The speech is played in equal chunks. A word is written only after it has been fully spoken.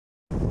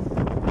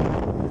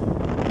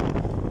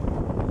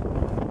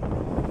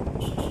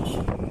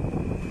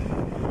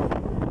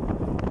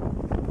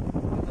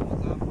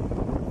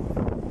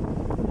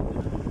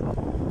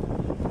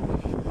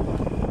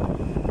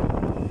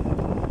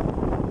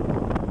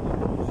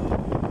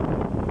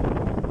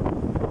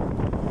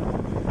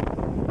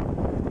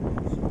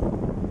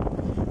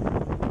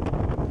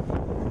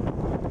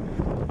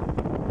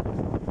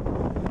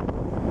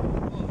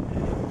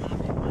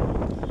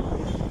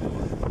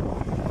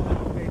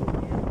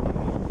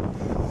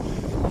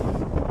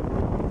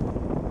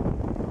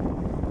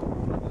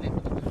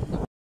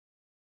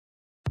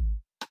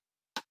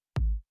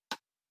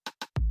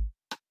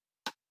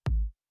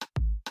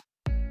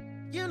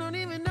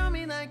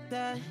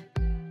that?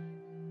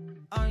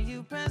 Are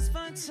you pressed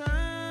for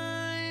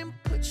time?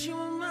 Put you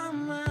in my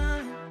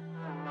mind.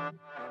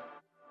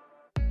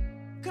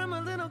 Come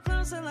a little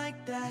closer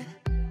like that.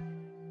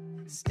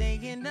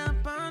 Staying up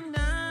all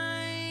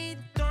night,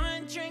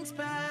 throwing drinks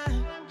back.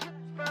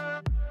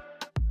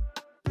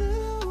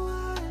 Blue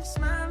eyes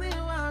smiling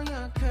while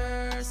you're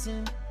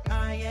cursing.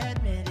 I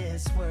admit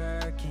it's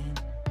working.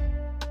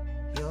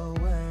 You're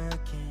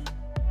working.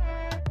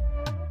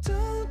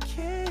 Don't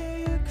care,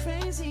 you're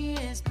crazy,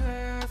 it's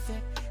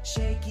perfect.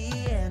 Shaky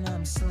and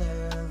I'm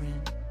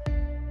slurring,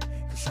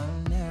 'cause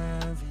I'm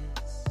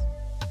nervous.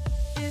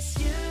 It's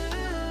you.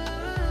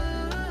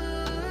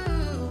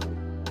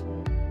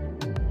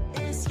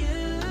 It's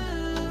you.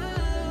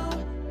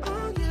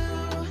 Oh, you.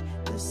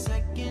 The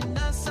second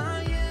I saw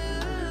you,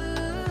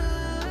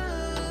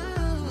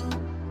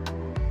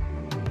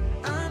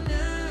 I'm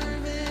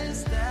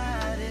nervous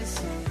that it's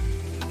you.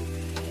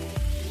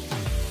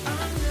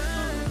 I'm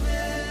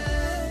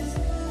nervous.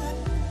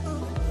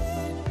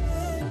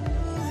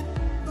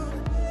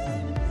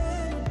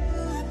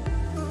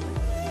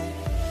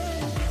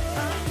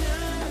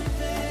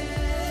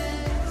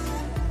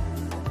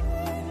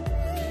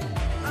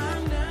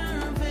 I'm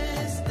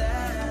nervous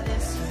that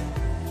it's you.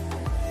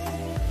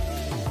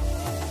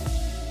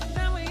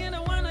 That way you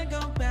don't wanna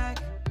go back.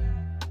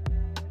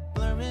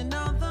 Blurring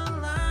all the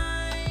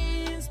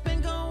lines,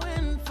 been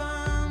going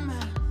from.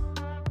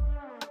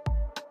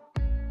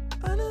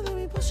 I know that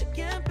we both should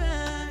get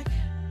back.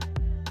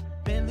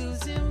 Been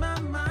losing my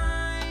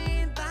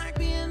mind, like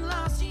being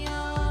lost in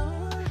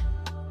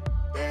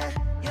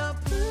your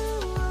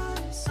blue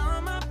eyes,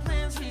 all my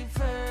plans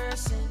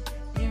reversing.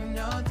 You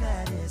know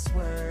that it's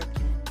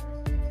working.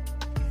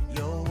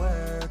 You're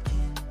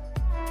working.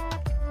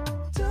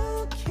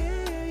 Don't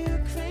care,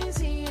 you're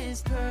crazy,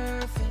 it's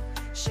perfect.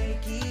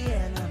 Shaky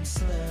and I'm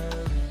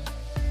slurring,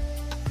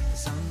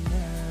 'cause I'm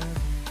nervous.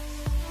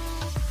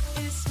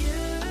 It's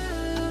you.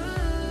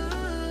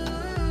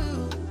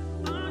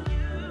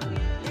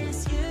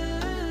 It's you.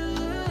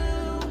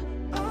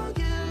 Oh,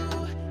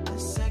 you. The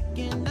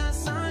second I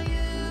saw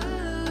you,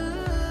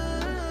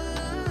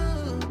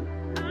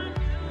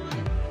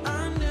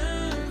 I'm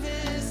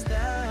nervous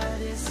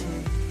that it's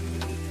you.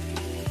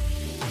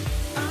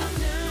 I'm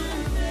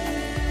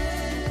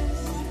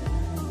nervous.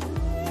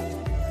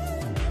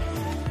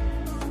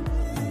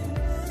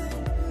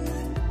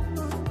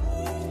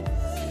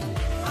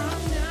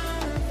 I'm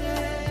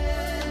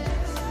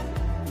nervous.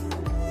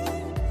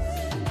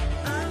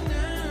 I'm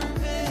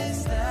nervous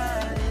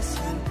that it's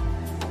you.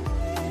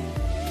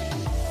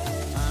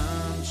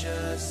 I'm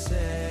just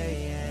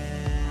saying,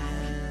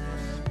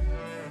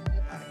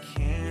 I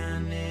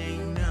can't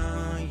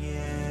ignore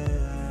you.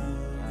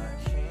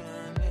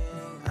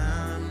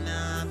 I'm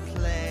not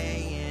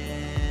playing.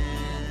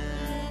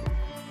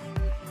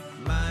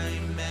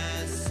 Might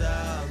mess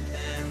up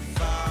and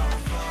fall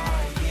for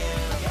you.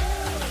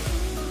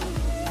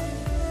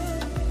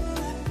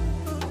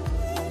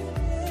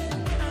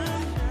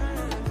 I'm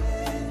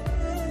nervous.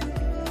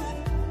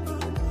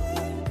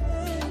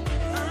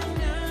 I'm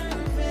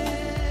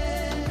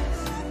nervous.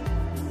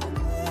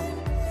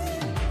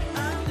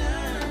 I'm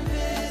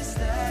nervous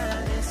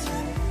that it's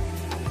you.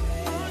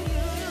 Oh,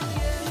 you,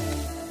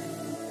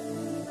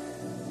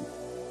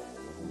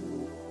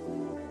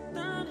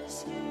 that it's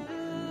you.